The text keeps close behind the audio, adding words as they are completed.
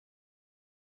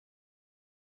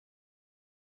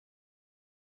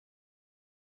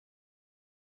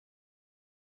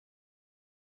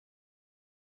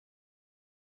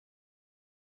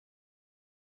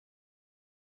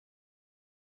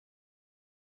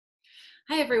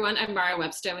Hi everyone, I'm Mara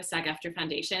Webster with SAG-AFTRA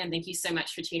Foundation, and thank you so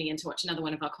much for tuning in to watch another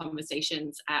one of our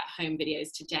conversations at home videos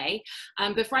today.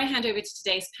 Before I hand over to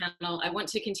today's panel, I want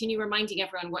to continue reminding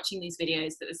everyone watching these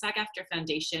videos that the SAG-AFTRA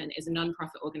Foundation is a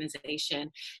non-profit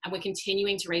organization, and we're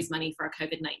continuing to raise money for our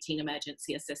COVID-19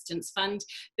 Emergency Assistance Fund.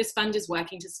 This fund is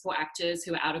working to support actors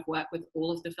who are out of work with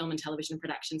all of the film and television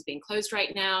productions being closed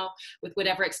right now, with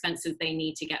whatever expenses they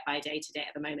need to get by day to day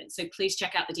at the moment. So please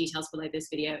check out the details below this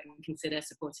video and consider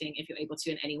supporting if you're able to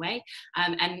in any way.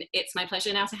 And it's my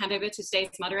pleasure now to hand over to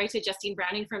today's moderator, Justine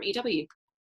Browning from EW.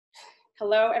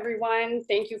 Hello, everyone.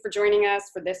 Thank you for joining us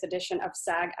for this edition of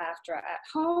SAG-AFTRA at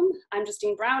Home. I'm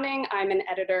Justine Browning. I'm an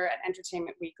editor at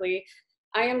Entertainment Weekly.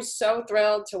 I am so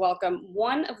thrilled to welcome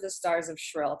one of the stars of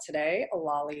SHRILL today,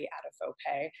 Alali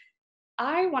Adefope.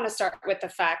 I want to start with the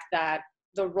fact that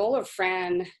the role of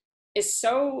Fran is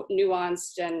so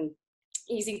nuanced and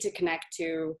easy to connect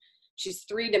to. She's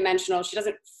three-dimensional. She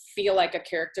doesn't feel like a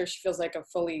character. She feels like a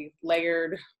fully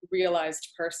layered, realized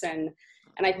person.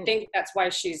 And I think that's why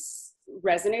she's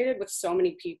resonated with so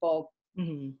many people.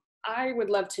 Mm-hmm. I would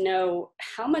love to know,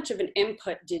 how much of an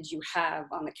input did you have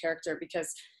on the character?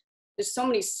 Because there's so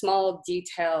many small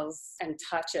details and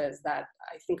touches that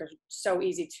I think are so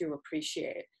easy to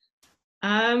appreciate.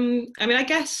 I mean, I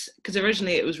guess because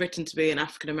originally it was written to be an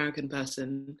African-American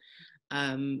person.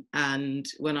 And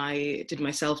when I did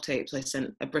my self-tapes, I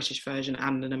sent a British version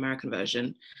and an American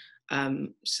version.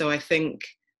 So I think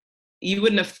you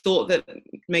wouldn't have thought that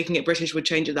making it British would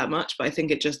change it that much, but I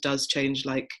think it just does change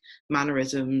like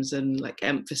mannerisms and like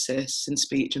emphasis and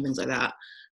speech and things like that.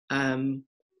 And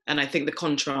I think the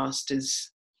contrast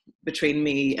is between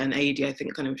me and Adi, I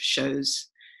think kind of shows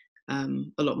a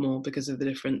lot more because of the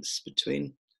difference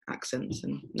between accents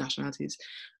and nationalities.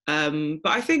 But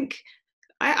I think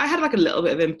I had like a little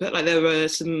bit of input. Like there were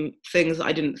some things that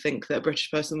I didn't think that a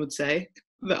British person would say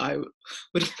that I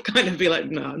would kind of be like,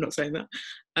 no, I'm not saying that.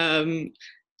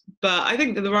 But I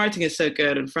think that the writing is so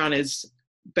good, and Fran is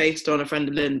based on a friend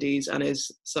of Lindy's and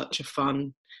is such a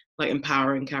fun, like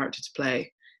empowering character to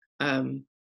play. But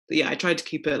yeah, I tried to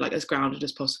keep it like as grounded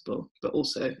as possible, but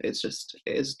also it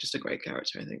is just a great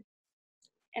character, I think.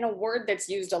 And a word that's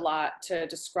used a lot to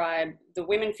describe the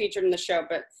women featured in the show,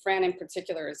 but Fran in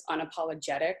particular, is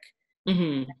unapologetic.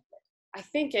 Mm-hmm. I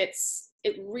think it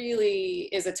really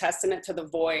is a testament to the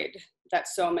void that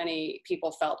so many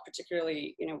people felt,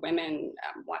 particularly, you know, women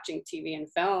watching TV and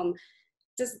film.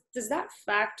 Does that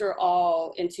factor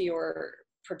all into your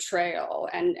portrayal?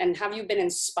 And have you been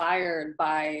inspired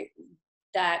by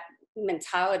that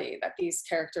mentality that these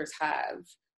characters have?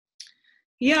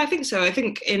 Yeah, I think so. I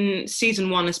think in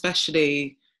season 1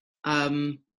 especially,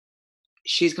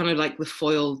 she's kind of like the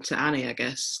foil to Annie, I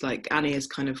guess. Like Annie is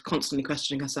kind of constantly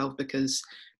questioning herself because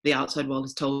the outside world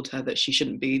has told her that she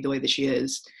shouldn't be the way that she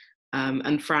is.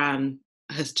 And Fran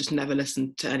has just never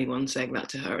listened to anyone saying that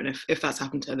to her. And if that's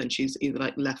happened to her, then she's either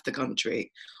like left the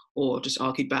country or just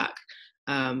argued back.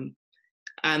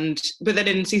 But then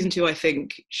in season 2, I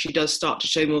think she does start to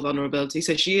show more vulnerability.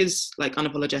 So she is like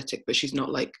unapologetic, but she's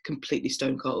not like completely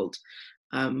stone cold.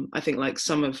 I think like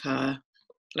some of her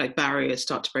like barriers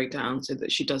start to break down so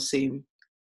that she does seem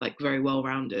like very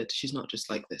well-rounded. She's not just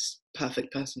like this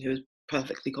perfect person who is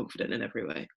perfectly confident in every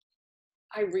way.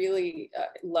 I really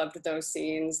loved those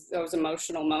scenes, those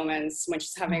emotional moments when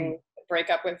she's having a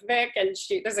breakup with Vic, and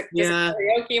there's a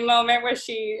karaoke moment where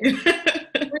she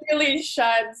really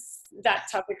sheds that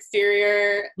tough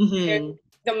exterior. Mm-hmm.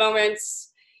 The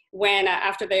moments when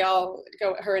after they all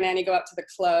go, her and Annie go out to the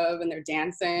club and they're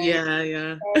dancing.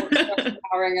 Yeah. So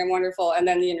empowering and wonderful. And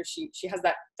then, you know, she has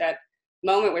that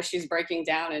moment where she's breaking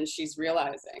down and she's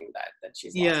realizing that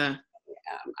she's lost. Yeah.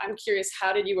 I'm curious,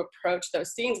 how did you approach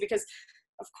those scenes? Because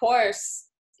of course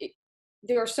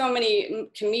there are so many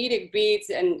comedic beats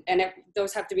and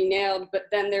those have to be nailed, but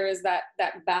then there is that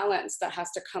balance that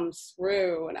has to come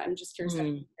through, and I'm just curious how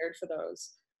you prepared for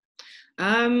those.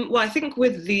 Well, I think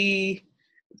with the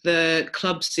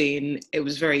club scene, it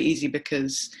was very easy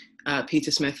because Peter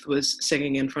Smith was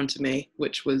singing in front of me,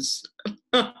 which was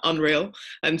unreal,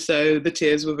 and so the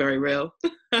tears were very real.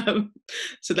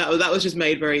 So that was just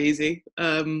made very easy.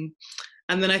 And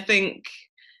then I think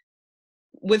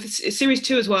with series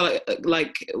 2 as well,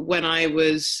 like when I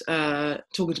was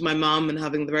talking to my mum and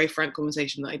having the very frank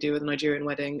conversation that I do with a Nigerian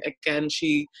wedding, again,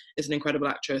 she is an incredible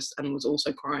actress and was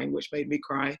also crying, which made me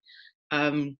cry.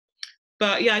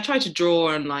 But yeah, I tried to draw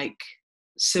on like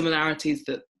similarities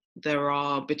that there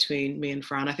are between me and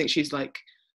Fran. I think she's like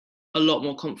a lot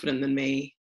more confident than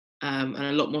me, and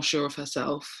a lot more sure of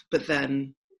herself. But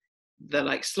then the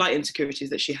like slight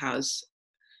insecurities that she has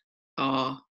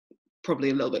are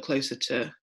probably a little bit closer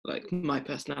to like my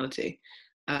personality.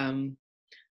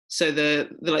 So the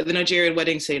Nigerian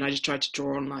wedding scene, I just tried to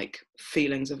draw on like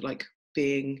feelings of like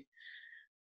being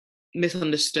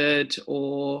misunderstood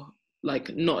or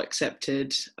like not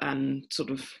accepted and sort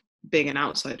of being an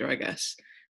outsider, I guess.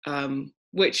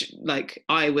 Which like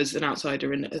I was an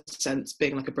outsider in a sense,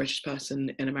 being like a British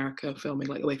person in America filming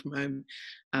like away from home.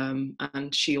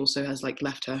 And she also has like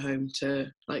left her home to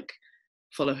like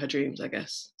follow her dreams, I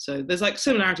guess. So there's like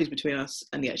similarities between us,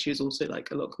 and yet she was also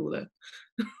like a lot cooler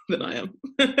than I am.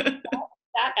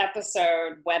 That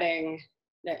episode, Wedding,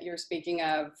 that you're speaking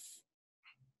of,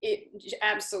 it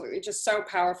absolutely just so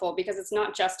powerful, because it's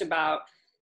not just about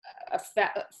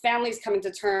families coming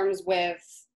to terms with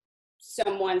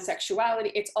someone's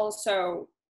sexuality. It's also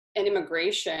an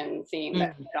immigration theme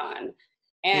that's on.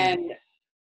 And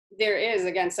there is,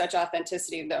 again, such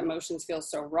authenticity. The emotions feel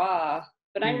so raw.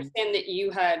 But I understand that you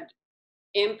had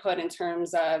input in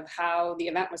terms of how the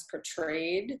event was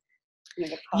portrayed.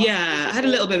 Yeah, I had a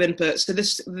little bit of input. So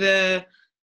the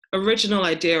original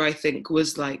idea, I think,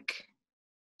 was like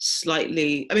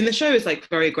slightly, I mean, the show is like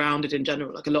very grounded in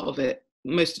general. Like a lot of it,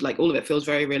 most like all of it feels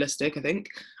very realistic, I think.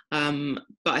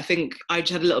 But I think I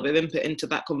just had a little bit of input into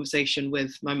that conversation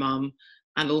with my mum,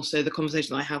 and also the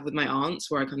conversation I have with my aunts,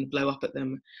 where I kind of blow up at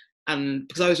them. And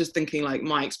because I was just thinking like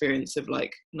my experience of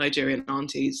like Nigerian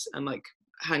aunties and like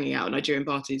hanging out at Nigerian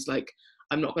parties, like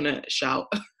I'm not gonna shout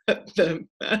at them,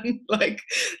 and like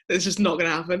it's just not gonna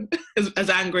happen. As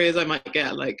angry as I might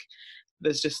get, like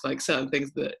there's just like certain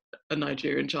things that a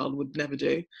Nigerian child would never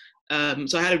do.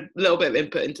 So I had a little bit of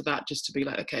input into that, just to be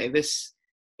like, okay,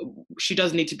 she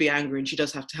does need to be angry and she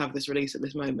does have to have this release at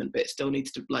this moment, but it still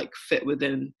needs to like fit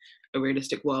within a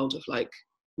realistic world of like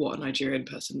what a Nigerian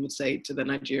person would say to the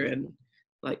Nigerian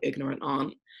like ignorant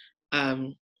aunt.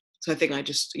 So I think I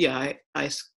just, I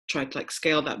tried to like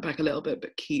scale that back a little bit,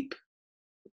 but keep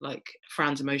like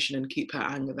Fran's emotion and keep her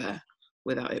anger there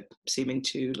without it seeming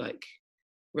too like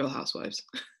Real Housewives.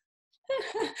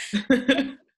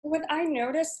 What I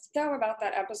noticed though about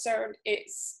that episode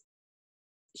is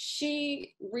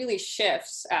she really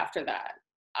shifts after that.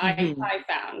 I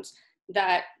found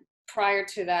that prior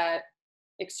to that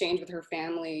exchange with her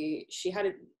family, she had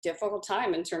a difficult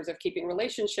time in terms of keeping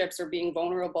relationships or being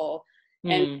vulnerable.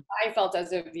 And I felt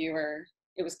as a viewer,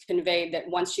 it was conveyed that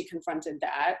once she confronted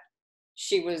that,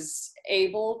 she was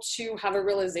able to have a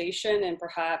realization and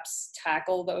perhaps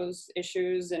tackle those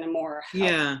issues in a more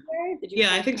healthy way.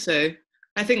 I think so.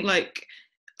 I think like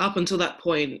up until that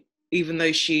point, even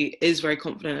though she is very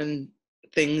confident and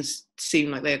things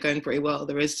seem like they are going pretty well,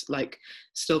 there is like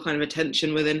still kind of a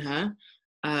tension within her.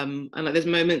 And like there's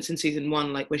moments in season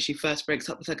 1, like when she first breaks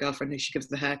up with her girlfriend who she gives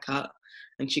the haircut,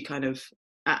 and she kind of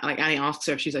like Annie asks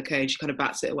her if she's okay, and she kind of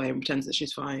bats it away and pretends that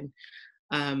she's fine.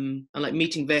 And like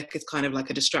meeting Vic is kind of like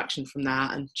a distraction from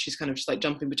that, and she's kind of just like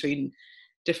jumping between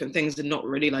different things and not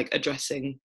really like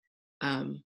addressing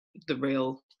the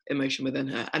real emotion within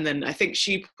her. And then I think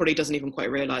she probably doesn't even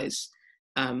quite realize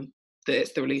that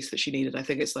it's the release that she needed. I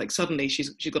think it's like suddenly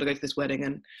she's got to go to this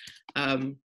wedding,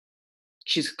 and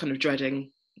she's kind of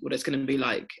dreading what it's going to be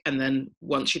like. And then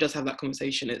once she does have that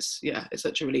conversation, it's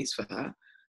such a release for her,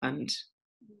 and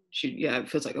it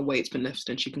feels like a weight's been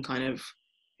lifted, and she can kind of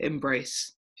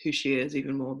embrace who she is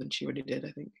even more than she really did,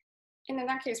 I think. And in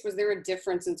that case, was there a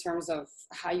difference in terms of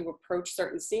how you approach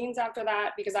certain scenes after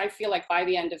that? Because I feel like by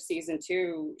the end of season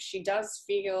 2, she does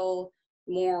feel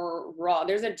more raw.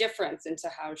 There's a difference into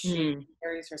how she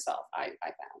carries herself, I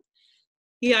found.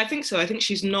 Yeah, I think so. I think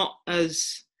she's not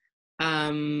as,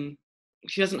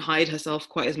 she doesn't hide herself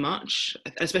quite as much,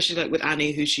 especially like with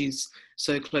Annie, who she's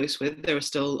so close with. There are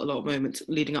still a lot of moments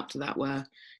leading up to that where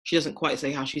she doesn't quite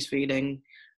say how she's feeling.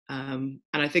 And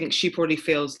I think she probably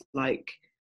feels like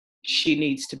she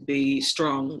needs to be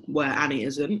strong where Annie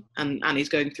isn't, and Annie's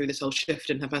going through this whole shift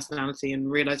in her personality and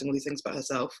realizing all these things about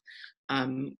herself,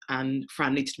 and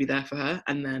Fran needs to be there for her.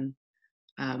 And then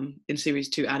in series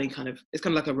 2, Annie it's kind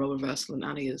of like a role reversal, and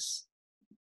Annie is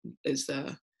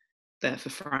there for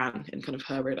Fran in kind of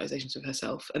her realizations of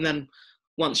herself. And then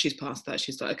once she's past that,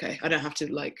 she's like, okay, I don't have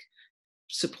to like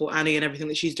support Annie and everything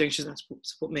that she's doing, she doesn't have to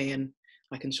support me, and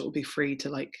I can sort of be free to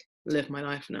like live my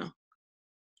life now.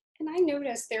 And I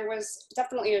noticed there was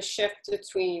definitely a shift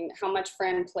between how much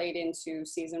Fran played into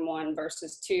season 1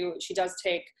 versus 2. She does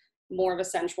take more of a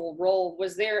central role.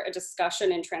 Was there a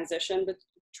discussion and transition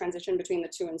between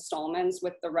the 2 installments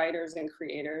with the writers and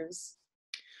creators?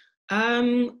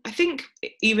 I think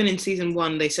even in season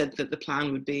 1, they said that the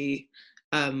plan would be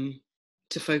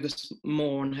to focus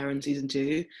more on her in season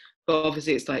 2. But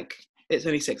obviously it's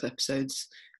only 6 episodes.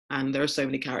 and there are so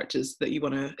many characters that you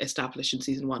want to establish in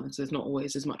season 1, and so there's not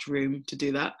always as much room to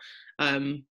do that.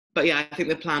 But yeah, I think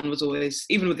the plan was always,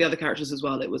 even with the other characters as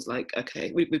well, it was like,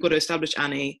 okay, we've got to establish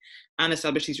Annie and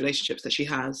establish these relationships that she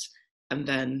has, and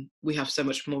then we have so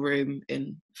much more room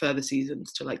in further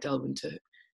seasons to like delve into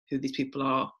who these people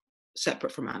are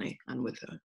separate from Annie and with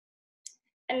her.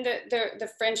 And the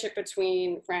friendship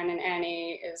between Fran and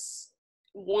Annie is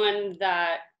one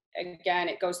that, again,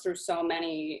 it goes through so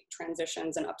many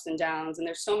transitions and ups and downs, and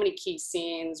there's so many key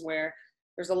scenes where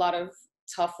there's a lot of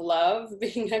tough love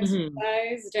being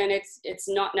exercised, and it's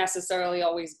not necessarily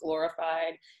always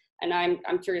glorified. And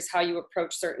I'm curious how you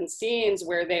approach certain scenes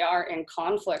where they are in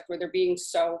conflict, where they're being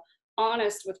so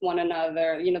honest with one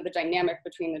another. You know, the dynamic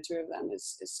between the two of them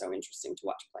is so interesting to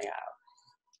watch play out.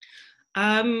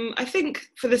 I think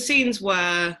for the scenes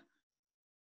where,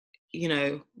 you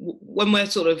know, when we're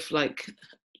sort of like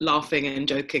laughing and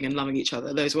joking and loving each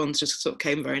other, those ones just sort of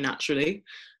came very naturally.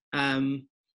 And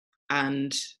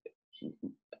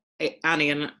Adi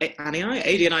and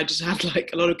I just had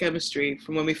like a lot of chemistry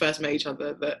from when we first met each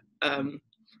other that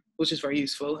was just very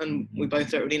useful, and we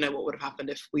both don't really know what would have happened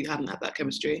if we hadn't had that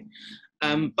chemistry.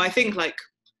 But I think like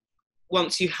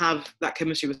once you have that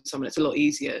chemistry with someone, it's a lot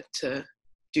easier to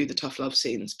do the tough love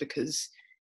scenes, because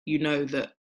you know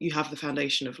that you have the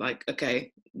foundation of like,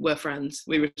 okay, we're friends,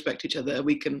 we respect each other,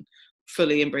 we can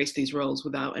fully embrace these roles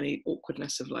without any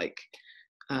awkwardness of like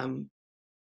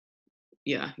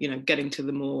yeah, you know, getting to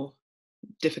the more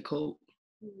difficult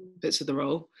bits of the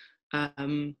role.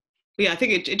 But yeah, I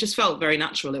think it just felt very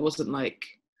natural. It wasn't like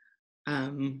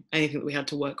anything that we had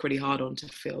to work really hard on to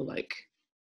feel like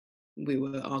we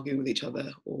were arguing with each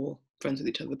other or friends with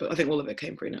each other. But I think all of it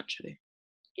came pretty naturally.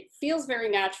 It feels very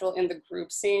natural in the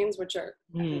group scenes, which are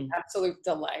an absolute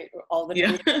delight. All the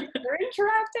time they're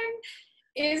interacting.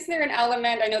 Is there an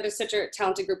element, I know there's such a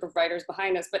talented group of writers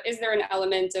behind us, but is there an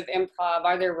element of improv?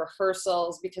 Are there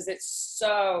rehearsals? Because it's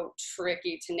so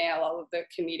tricky to nail all of the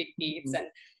comedic beats and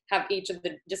have each of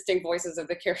the distinct voices of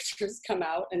the characters come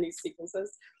out in these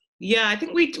sequences. Yeah, I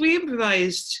think we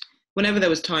improvised whenever there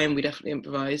was time. We definitely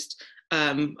improvised.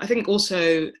 I think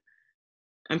also,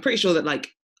 I'm pretty sure that like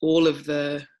all of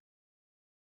the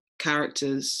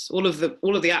characters, all of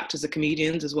the actors are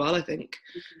comedians as well, I think,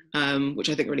 which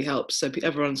I think really helps. So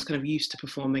everyone's kind of used to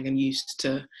performing and used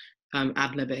to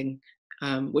ad-libbing,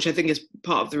 which I think is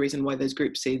part of the reason why those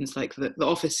group scenes, like the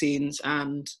office scenes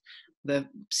and the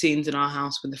scenes in our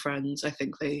house with the friends, I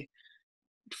think they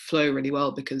flow really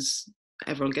well because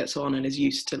everyone gets on and is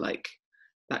used to like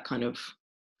that kind of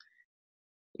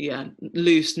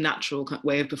loose, natural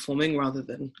way of performing rather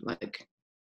than like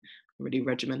a really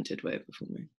regimented way of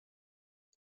performing.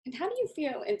 And how do you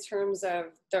feel in terms of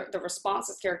the response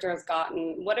this character has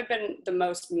gotten? What have been the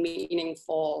most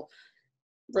meaningful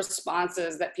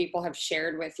responses that people have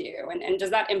shared with you? And does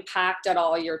that impact at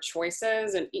all your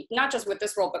choices? And not just with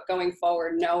this role, but going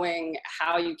forward, knowing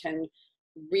how you can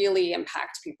really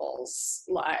impact people's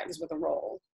lives with a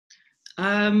role?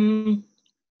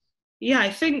 Yeah, I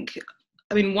think,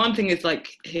 I mean, one thing is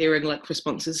like hearing like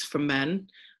responses from men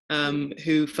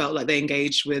who felt like they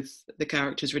engaged with the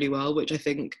characters really well, which I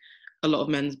think a lot of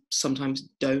men sometimes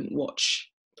don't watch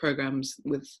programs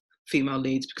with female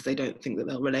leads because they don't think that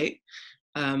they'll relate.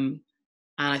 And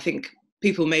I think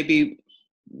people maybe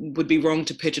would be wrong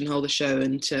to pigeonhole the show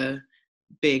into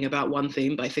being about one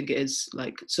theme, but I think it is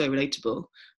like so relatable.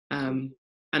 And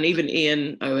even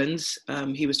Ian Owens,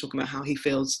 he was talking about how he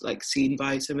feels like seen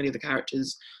by so many of the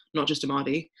characters, not just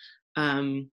Amadi.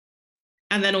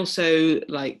 And then also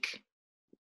like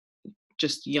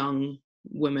just young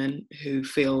women who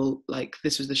feel like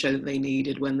this was the show that they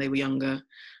needed when they were younger,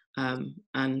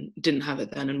 and didn't have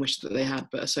it then and wish that they had,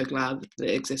 but are so glad that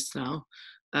it exists now.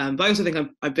 But I also think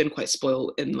I've been quite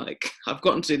spoiled in like, I've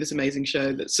gotten to do this amazing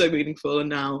show that's so meaningful, and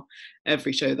now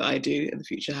every show that I do in the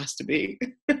future has to be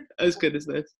as good as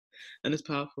this and as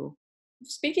powerful.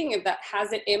 Speaking of that,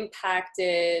 has it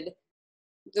impacted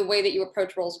the way that you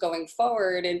approach roles going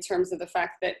forward in terms of the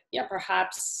fact that, yeah,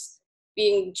 perhaps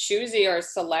being choosy or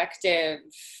selective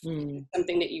is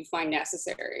something that you find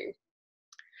necessary?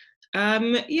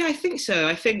 Yeah, I think so.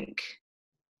 I think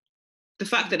the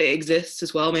fact that it exists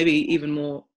as well, maybe even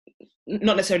more,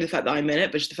 not necessarily the fact that I'm in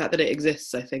it, but just the fact that it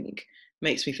exists, I think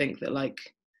makes me think that like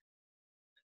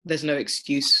there's no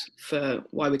excuse for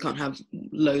why we can't have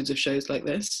loads of shows like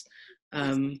this.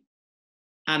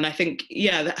 And I think,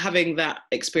 yeah, that having that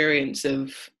experience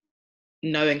of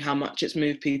knowing how much it's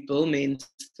moved people means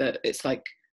that it's like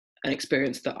an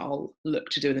experience that I'll look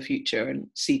to do in the future and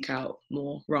seek out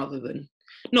more, rather than,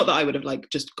 not that I would have like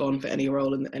just gone for any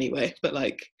role in any way, but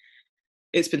like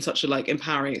it's been such a like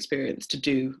empowering experience to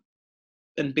do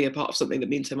and be a part of something that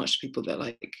means so much to people that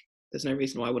like there's no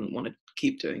reason why I wouldn't want to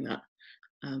keep doing that.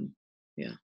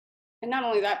 Yeah. And not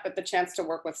only that, but the chance to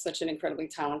work with such an incredibly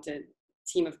talented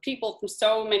team of people from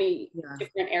so many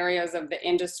different areas of the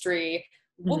industry.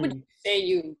 What would you say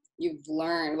you've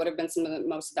learned? What have been some of the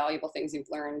most valuable things you've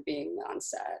learned being on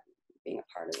set, being a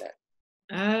part of it?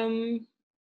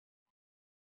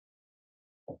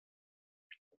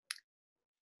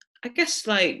 I guess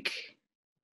like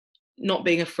not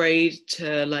being afraid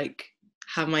to like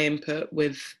have my input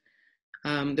with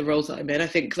the roles that I'm in. I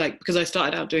think like because I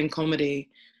started out doing comedy,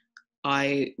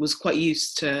 I was quite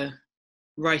used to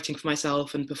writing for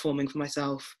myself and performing for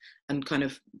myself and kind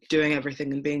of doing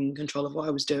everything and being in control of what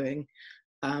I was doing.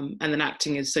 And then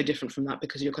acting is so different from that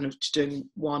because you're kind of just doing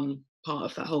one part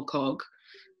of that whole cog.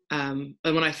 And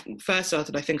when I first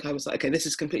started, I think I was like, okay, this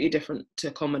is completely different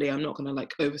to comedy. I'm not going to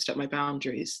like overstep my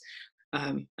boundaries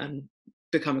and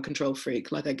become a control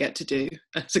freak like I get to do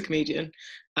as a comedian.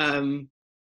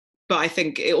 But I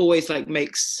think it always like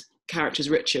makes characters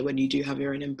richer when you do have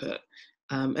your own input.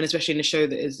 And especially in a show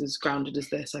that is as grounded as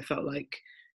this, I felt like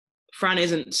Fran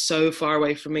isn't so far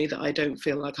away from me that I don't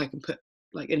feel like I can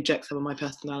inject some of my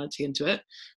personality into it.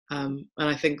 And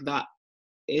I think that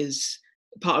is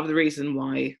part of the reason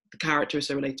why the character is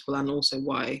so relatable and also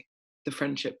why the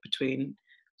friendship between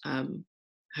her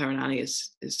and Annie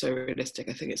is so realistic.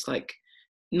 I think it's like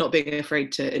not being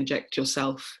afraid to inject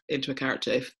yourself into a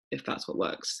character if that's what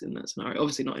works in that scenario.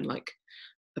 Obviously not in like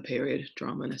a period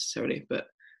drama necessarily, but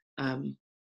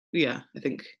yeah, I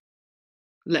think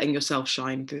letting yourself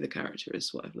shine through the character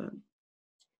is what I've learned.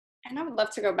 And I would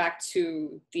love to go back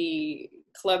to the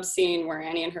club scene where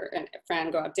Annie and her and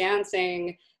Fran go out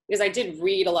dancing, because I did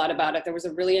read a lot about it. There was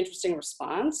a really interesting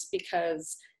response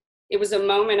because it was a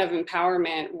moment of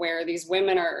empowerment where these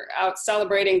women are out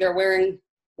celebrating, they're wearing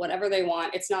whatever they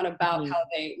want. It's not about how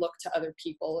they look to other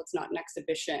people. It's not an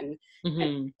exhibition.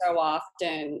 And so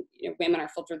often, women are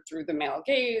filtered through the male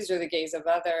gaze or the gaze of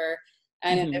other.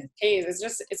 And in this case,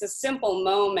 it's a simple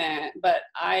moment, but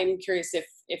I'm curious if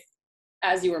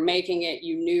as you were making it,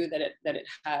 you knew that it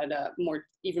had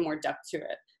even more depth to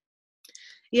it.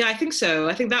 Yeah, I think so.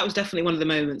 I think that was definitely one of the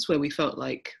moments where we felt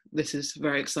like this is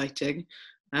very exciting.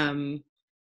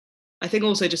 I think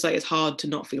also just like it's hard to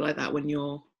not feel like that when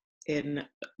you're in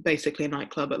basically a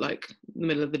nightclub at like the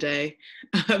middle of the day,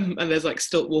 and there's like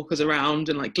stilt walkers around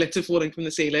and like glitter falling from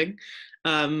the ceiling.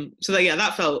 So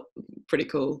that felt pretty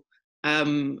cool.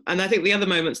 And I think the other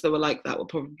moments that were like that were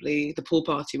probably the pool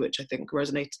party, which I think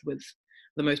resonated with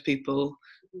the most people.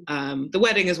 The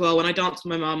wedding as well, when I danced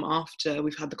with my mum after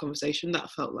we've had the conversation, that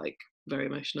felt like very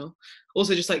emotional.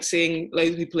 Also just like seeing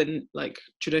loads of people in like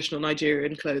traditional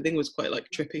Nigerian clothing was quite like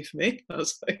trippy for me. I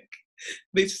was like,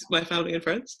 this is my family and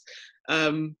friends.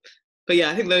 But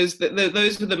yeah, I think those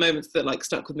were the moments that like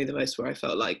stuck with me the most, where I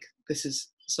felt like this is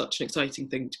such an exciting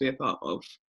thing to be a part of.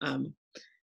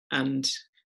 And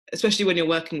especially when you're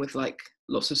working with like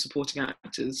lots of supporting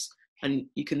actors and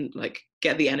you can like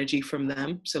get the energy from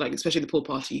them. So like, especially the pool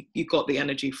party, you got the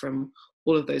energy from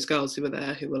all of those girls who were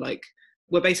there, who were like,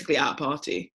 we're basically at a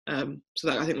party. So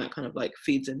that I think that kind of like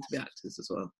feeds into the actors as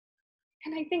well.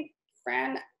 And I think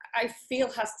Fran, I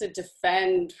feel, has to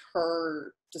defend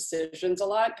her decisions a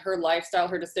lot, her lifestyle,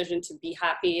 her decision to be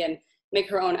happy and make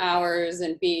her own hours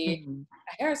and be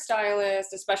a hairstylist,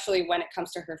 especially when it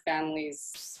comes to her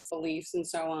family's beliefs and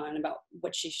so on about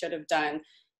what she should have done.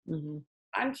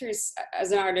 I'm curious,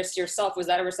 as an artist yourself, was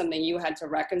that ever something you had to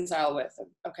reconcile with?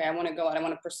 Okay, I want to go out, I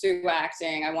want to pursue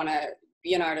acting, I want to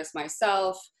be an artist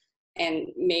myself, and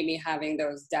maybe having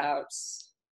those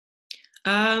doubts?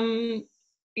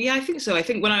 Yeah, I think so. I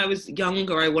think when I was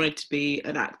younger, I wanted to be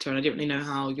an actor and I didn't really know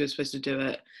how you were supposed to do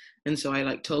it. And so I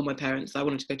like told my parents that I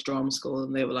wanted to go to drama school,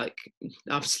 and they were like,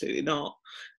 absolutely not.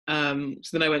 So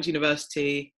then I went to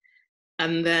university,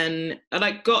 and then I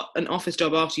like got an office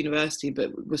job after university,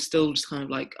 but was still just kind of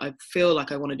like, I feel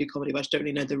like I want to do comedy, but I just don't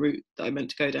really know the route that I meant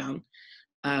to go down.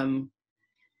 And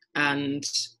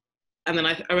then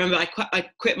I remember I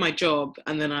quit my job,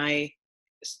 and then I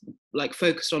like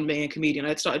focused on being a comedian.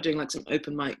 I'd started doing like some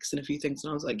open mics and a few things,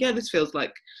 and I was like, yeah, this feels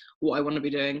like what I want to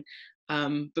be doing.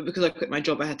 But because I quit my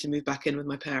job, I had to move back in with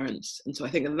my parents. And so I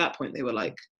think at that point they were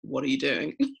like, what are you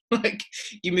doing? Like,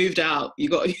 you moved out, you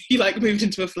like moved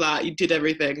into a flat, you did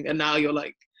everything, and now you're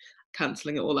like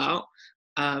cancelling it all out.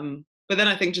 But then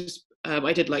I think just,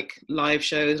 I did like live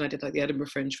shows, and I did like the Edinburgh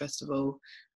Fringe Festival,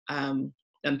 and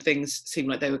things seemed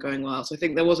like they were going well. So I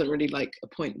think there wasn't really like a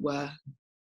point where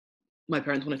my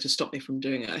parents wanted to stop me from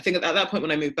doing it. I think at that point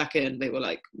when I moved back in, they were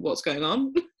like, what's going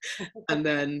on? And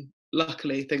then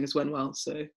luckily things went well.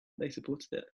 So they supported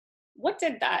it. What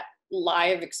did that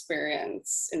live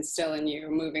experience instill in you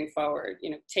moving forward?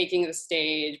 You know, taking the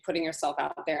stage, putting yourself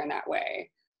out there in that way.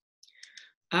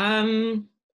 I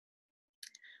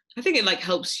think it like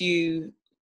helps you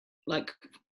like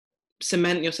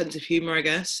cement your sense of humor, I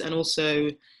guess, and also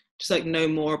just like know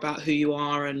more about who you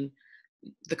are and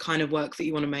the kind of work that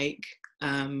you want to make,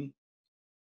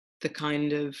 the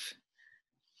kind of,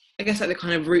 I guess, like the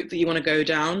kind of route that you want to go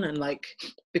down. And like,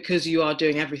 because you are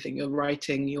doing everything, you're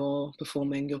writing, you're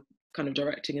performing, you're kind of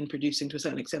directing and producing to a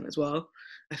certain extent as well,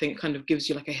 I think it kind of gives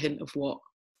you like a hint of what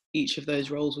each of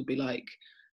those roles would be like.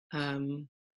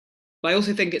 But I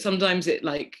also think sometimes it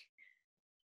like,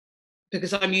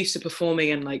 because I'm used to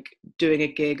performing and like doing a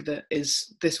gig that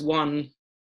is this one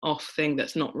off thing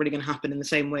that's not really going to happen in the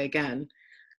same way again,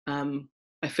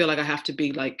 I feel like I have to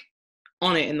be like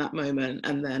on it in that moment,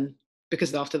 and then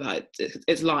because after that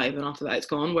it's live and after that it's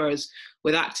gone. Whereas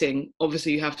with acting,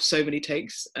 obviously you have so many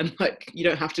takes and like you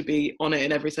don't have to be on it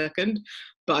in every second,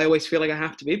 but I always feel like I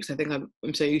have to be, because I think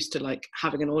I'm so used to like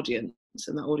having an audience,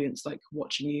 and that audience like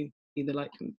watching you either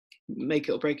like make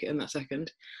it or break it in that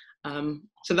second.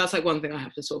 So that's like one thing I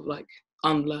have to sort of like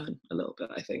unlearn a little bit,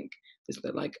 I think, is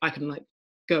that like I can like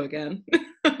go again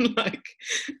and like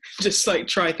just like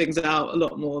try things out a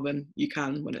lot more than you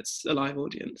can when it's a live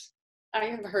audience. I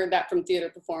have heard that from theater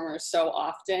performers so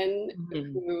often,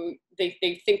 who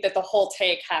they think that the whole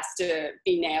take has to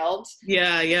be nailed.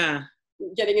 Yeah.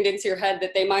 Getting it into your head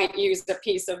that they might use a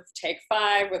piece of take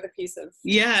 5 with a piece of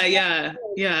yeah.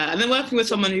 And then working with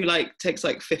someone who like takes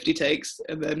like 50 takes,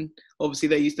 and then obviously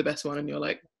they use the best one, and you're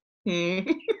like,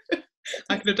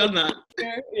 I could have done that.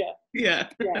 Yeah.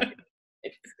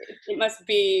 It must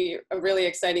be a really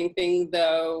exciting thing,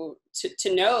 though,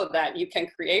 to know that you can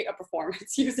create a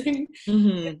performance using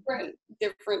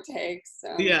different takes.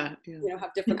 Yeah. You know,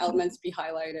 have different elements be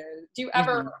highlighted. Do you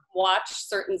ever watch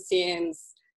certain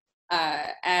scenes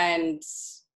and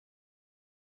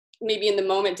maybe in the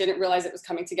moment didn't realize it was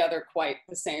coming together quite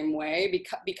the same way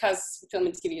because film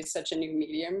and TV is such a new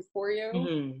medium for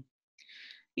you?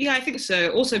 Yeah, I think so.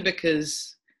 Also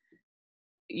because,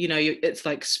 you know, it's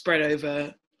like spread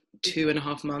over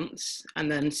 2.5 months, and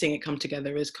then seeing it come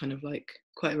together is kind of like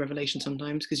quite a revelation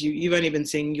sometimes, because you've only been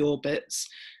seeing your bits,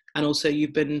 and also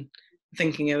you've been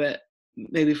thinking of it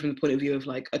maybe from the point of view of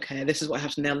like, okay, this is what I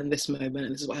have to nail in this moment,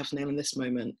 and this is what I have to nail in this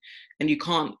moment, and you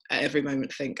can't at every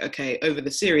moment think, okay, over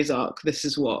the series arc, this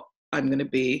is what I'm going to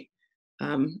be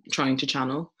trying to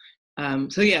channel.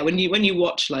 So yeah, when you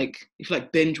watch, like, if you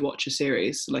like binge watch a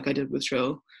series like I did with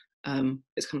SHRILL,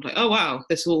 it's kind of like, oh wow,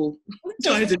 this all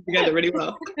ties in together really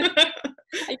well.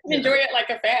 I can enjoy it like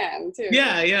a fan too.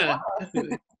 Yeah,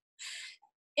 definitely.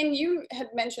 And you had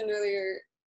mentioned earlier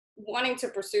wanting to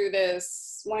pursue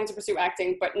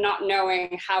acting, but not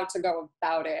knowing how to go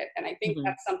about it. And I think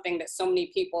that's something that so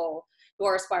many people who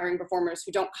are aspiring performers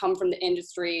who don't come from the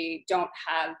industry, don't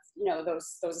have, you know,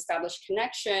 those established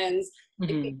connections. I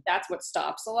think that's what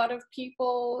stops a lot of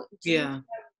people. Do you have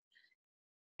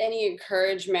any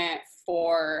encouragement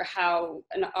for how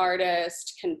an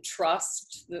artist can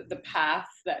trust the path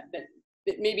that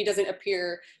maybe doesn't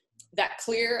appear that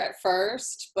clear at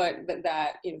first, but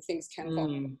that, you know, things can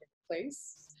fall into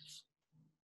place?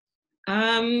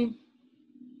 And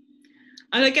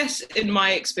I guess in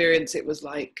my experience, it was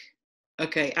like,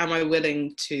 okay, am I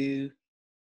willing to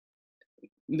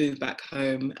move back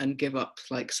home and give up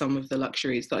like some of the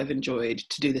luxuries that I've enjoyed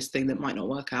to do this thing that might not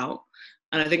work out?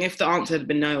 And I think if the answer had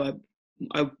been no,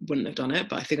 I wouldn't have done it.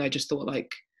 But I think I just thought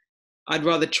like, I'd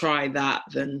rather try that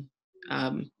than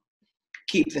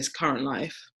keep this current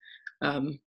life.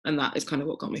 And that is kind of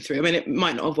what got me through. I mean, it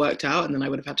might not have worked out, and then I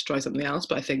would have had to try something else,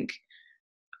 but I think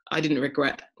I didn't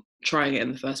regret trying it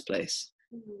in the first place.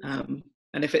 And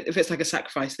if it's like a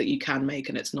sacrifice that you can make,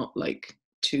 and it's not like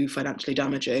too financially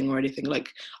damaging or anything, like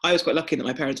I was quite lucky that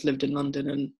my parents lived in London,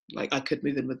 and like I could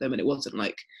move in with them, and it wasn't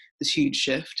like this huge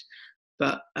shift.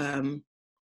 But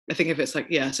I think if it's like,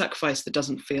 a sacrifice that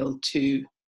doesn't feel too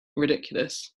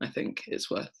ridiculous, I think it's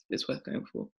worth going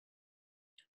for.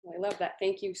 I love that.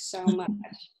 Thank you so much.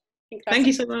 Thank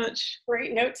you so much.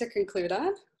 Great note to conclude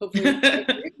on. Hopefully,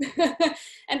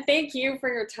 and thank you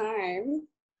for your time.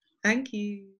 Thank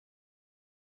you.